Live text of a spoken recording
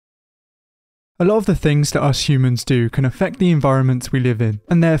A lot of the things that us humans do can affect the environment we live in,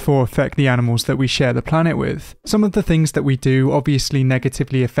 and therefore affect the animals that we share the planet with. Some of the things that we do obviously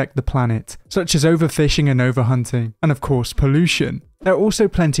negatively affect the planet, such as overfishing and overhunting, and of course pollution. There are also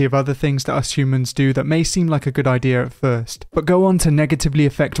plenty of other things that us humans do that may seem like a good idea at first, but go on to negatively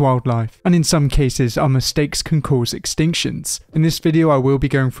affect wildlife, and in some cases our mistakes can cause extinctions. In this video I will be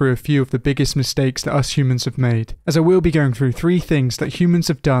going through a few of the biggest mistakes that us humans have made, as I will be going through 3 things that humans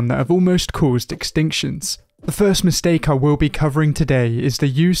have done that have almost caused extinctions. The first mistake I will be covering today is the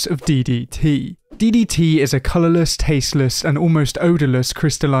use of DDT. DDT is a colourless, tasteless and almost odourless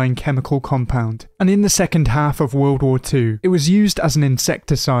crystalline chemical compound, and in the second half of World War II, it was used as an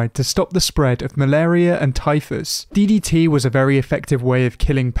insecticide to stop the spread of malaria and typhus. DDT was a very effective way of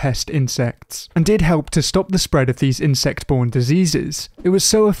killing pest insects, and did help to stop the spread of these insect-borne diseases. It was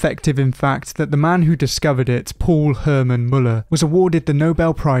so effective in fact that the man who discovered it, Paul Hermann Müller, was awarded the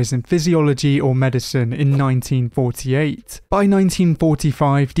Nobel Prize in Physiology or Medicine in 1948. By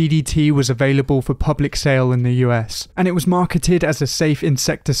 1945, DDT was available for public sale in the US, and it was marketed as a safe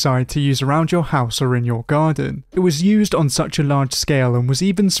insecticide to use around your house or in your garden. It was used on such a large scale and was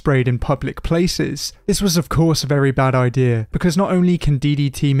even sprayed in public places. This was of course a very bad idea, because not only can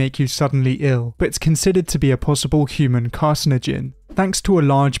DDT make you suddenly ill, but it's considered to be a possible human carcinogen. Thanks to a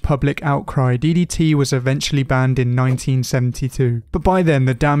large public outcry, DDT was eventually banned in 1972, but by then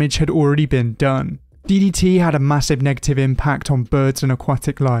the damage had already been done. DDT had a massive negative impact on birds and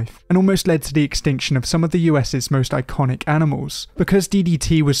aquatic life, and almost led to the extinction of some of the US's most iconic animals. Because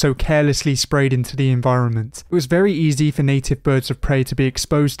DDT was so carelessly sprayed into the environment, it was very easy for native birds of prey to be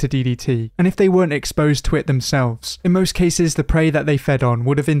exposed to DDT, and if they weren't exposed to it themselves, in most cases the prey that they fed on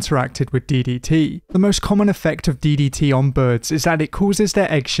would have interacted with DDT. The most common effect of DDT on birds is that it causes their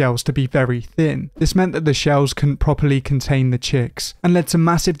eggshells to be very thin. This meant that the shells couldn't properly contain the chicks, and led to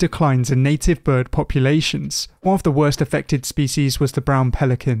massive declines in native bird populations. One of the worst affected species was the brown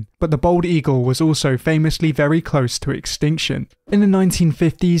pelican, but the bald eagle was also famously very close to extinction. In the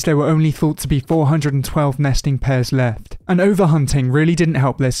 1950s there were only thought to be 412 nesting pairs left, and overhunting really didn't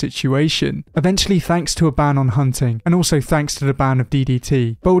help their situation. Eventually, thanks to a ban on hunting, and also thanks to the ban of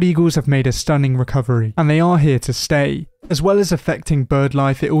DDT, bald eagles have made a stunning recovery, and they are here to stay. As well as affecting bird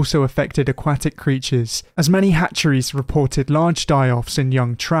life, it also affected aquatic creatures, as many hatcheries reported large die-offs in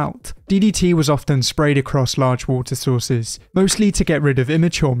young trout. DDT was often sprayed across large water sources, mostly to get rid of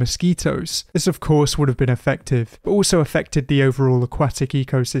immature mosquitoes. This of course would have been effective, but also affected the overall aquatic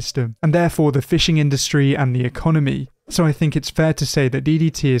ecosystem, and therefore the fishing industry and the economy. So I think it's fair to say that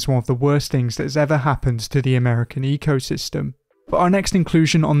DDT is one of the worst things that has ever happened to the American ecosystem. But our next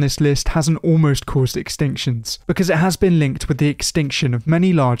inclusion on this list hasn't almost caused extinctions, because it has been linked with the extinction of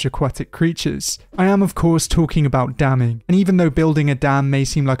many large aquatic creatures. I am of course talking about damming, and even though building a dam may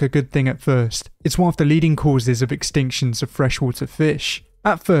seem like a good thing at first, it's one of the leading causes of extinctions of freshwater fish.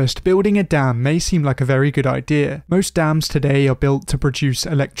 At first, building a dam may seem like a very good idea. Most dams today are built to produce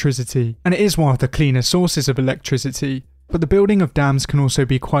electricity, and it is one of the cleaner sources of electricity. But the building of dams can also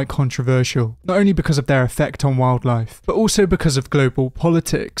be quite controversial, not only because of their effect on wildlife, but also because of global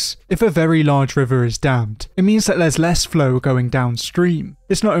politics. If a very large river is dammed, it means that there's less flow going downstream.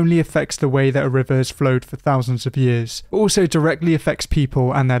 This not only affects the way that a river has flowed for thousands of years, but also directly affects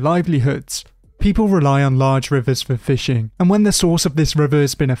people and their livelihoods. People rely on large rivers for fishing, and when the source of this river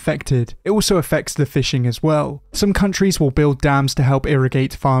has been affected, it also affects the fishing as well. Some countries will build dams to help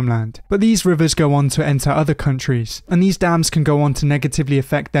irrigate farmland, but these rivers go on to enter other countries, and these dams can go on to negatively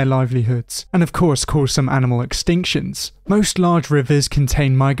affect their livelihoods, and of course cause some animal extinctions. Most large rivers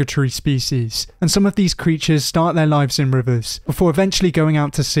contain migratory species, and some of these creatures start their lives in rivers, before eventually going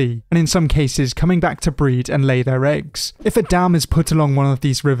out to sea, and in some cases coming back to breed and lay their eggs. If a dam is put along one of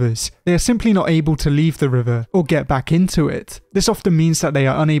these rivers, they are simply not able to leave the river or get back into it. This often means that they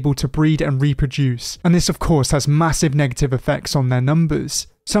are unable to breed and reproduce, and this of course has massive negative effects on their numbers.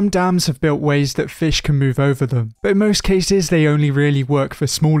 Some dams have built ways that fish can move over them, but in most cases they only really work for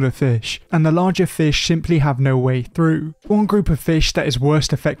smaller fish, and the larger fish simply have no way through. One group of fish that is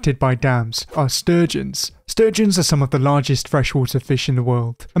worst affected by dams are sturgeons. Sturgeons are some of the largest freshwater fish in the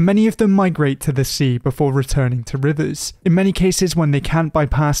world, and many of them migrate to the sea before returning to rivers. In many cases, when they can't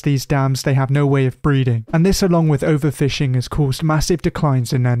bypass these dams, they have no way of breeding, and this along with overfishing has caused massive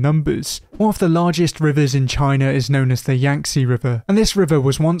declines in their numbers. One of the largest rivers in China is known as the Yangtze River, and this river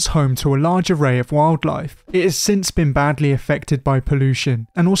was once home to a large array of wildlife. It has since been badly affected by pollution,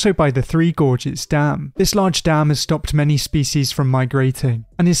 and also by the Three Gorges Dam. This large dam has stopped many species from migrating,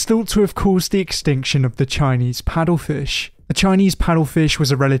 and is thought to have caused the extinction of the Chinese paddlefish. The Chinese paddlefish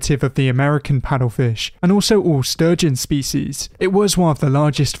was a relative of the American paddlefish, and also all sturgeon species. It was one of the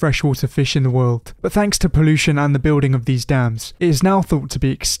largest freshwater fish in the world, but thanks to pollution and the building of these dams, it is now thought to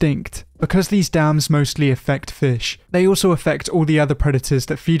be extinct. Because these dams mostly affect fish, they also affect all the other predators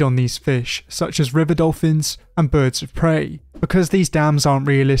that feed on these fish, such as river dolphins and birds of prey. Because these dams aren't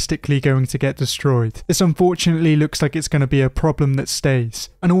realistically going to get destroyed, this unfortunately looks like it's going to be a problem that stays,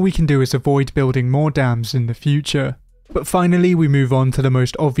 and all we can do is avoid building more dams in the future. But finally we move on to the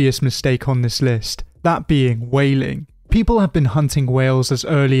most obvious mistake on this list, that being whaling. People have been hunting whales as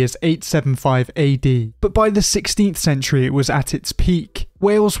early as 875 AD, but by the 16th century it was at its peak.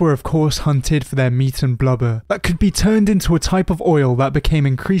 Whales were of course hunted for their meat and blubber that could be turned into a type of oil that became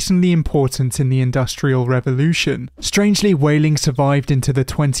increasingly important in the Industrial Revolution. Strangely, whaling survived into the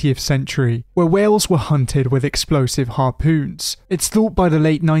 20th century, where whales were hunted with explosive harpoons. It's thought by the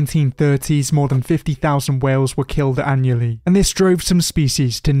late 1930s more than 50,000 whales were killed annually, and this drove some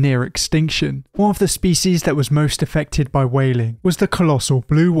species to near extinction. One of the species that was most affected by whaling was the colossal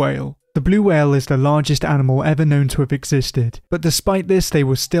blue whale. The blue whale is the largest animal ever known to have existed, but despite this they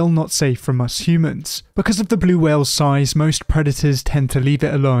were still not safe from us humans. Because of the blue whale's size, most predators tend to leave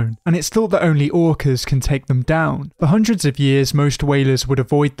it alone, and it's thought that only orcas can take them down. For hundreds of years most whalers would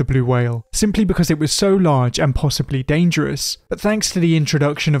avoid the blue whale, simply because it was so large and possibly dangerous. But thanks to the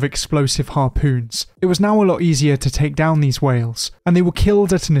introduction of explosive harpoons, it was now a lot easier to take down these whales, and they were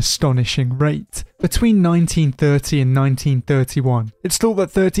killed at an astonishing rate. Between 1930 and 1931, it's thought that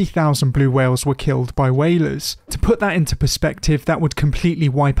 30,000 blue whales were killed by whalers. To put that into perspective, that would completely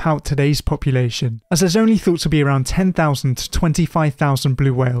wipe out today's population, as there's only thought to be around 10,000 to 25,000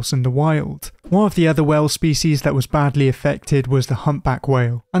 blue whales in the wild. One of the other whale species that was badly affected was the humpback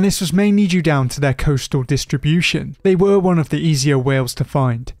whale, and this was mainly due down to their coastal distribution. They were one of the easier whales to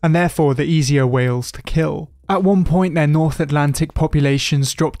find, and therefore the easier whales to kill. At one point their North Atlantic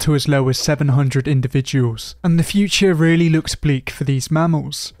populations dropped to as low as 700 individuals, and the future really looks bleak for these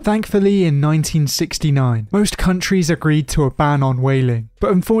mammals. Thankfully in 1969, most countries agreed to a ban on whaling,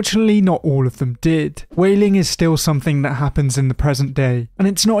 but unfortunately not all of them did. Whaling is still something that happens in the present day, and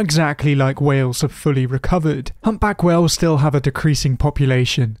it's not exactly like whales have fully recovered. Humpback whales still have a decreasing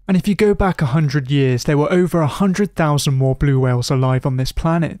population, and if you go back 100 years there were over 100,000 more blue whales alive on this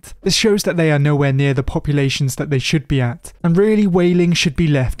planet. This shows that they are nowhere near the population that they should be at, and really whaling should be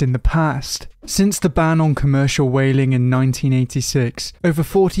left in the past. Since the ban on commercial whaling in 1986, over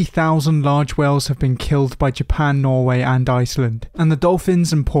 40,000 large whales have been killed by Japan, Norway and Iceland, and the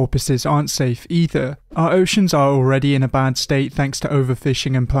dolphins and porpoises aren't safe either. Our oceans are already in a bad state thanks to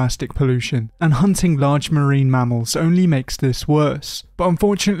overfishing and plastic pollution, and hunting large marine mammals only makes this worse. But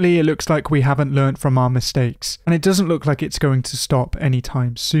unfortunately it looks like we haven't learnt from our mistakes, and it doesn't look like it's going to stop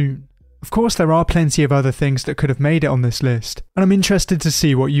anytime soon. Of course there are plenty of other things that could have made it on this list, and I'm interested to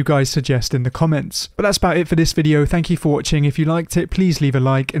see what you guys suggest in the comments. But that's about it for this video. Thank you for watching. If you liked it, please leave a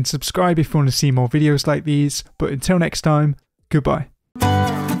like and subscribe if you want to see more videos like these. But until next time, goodbye.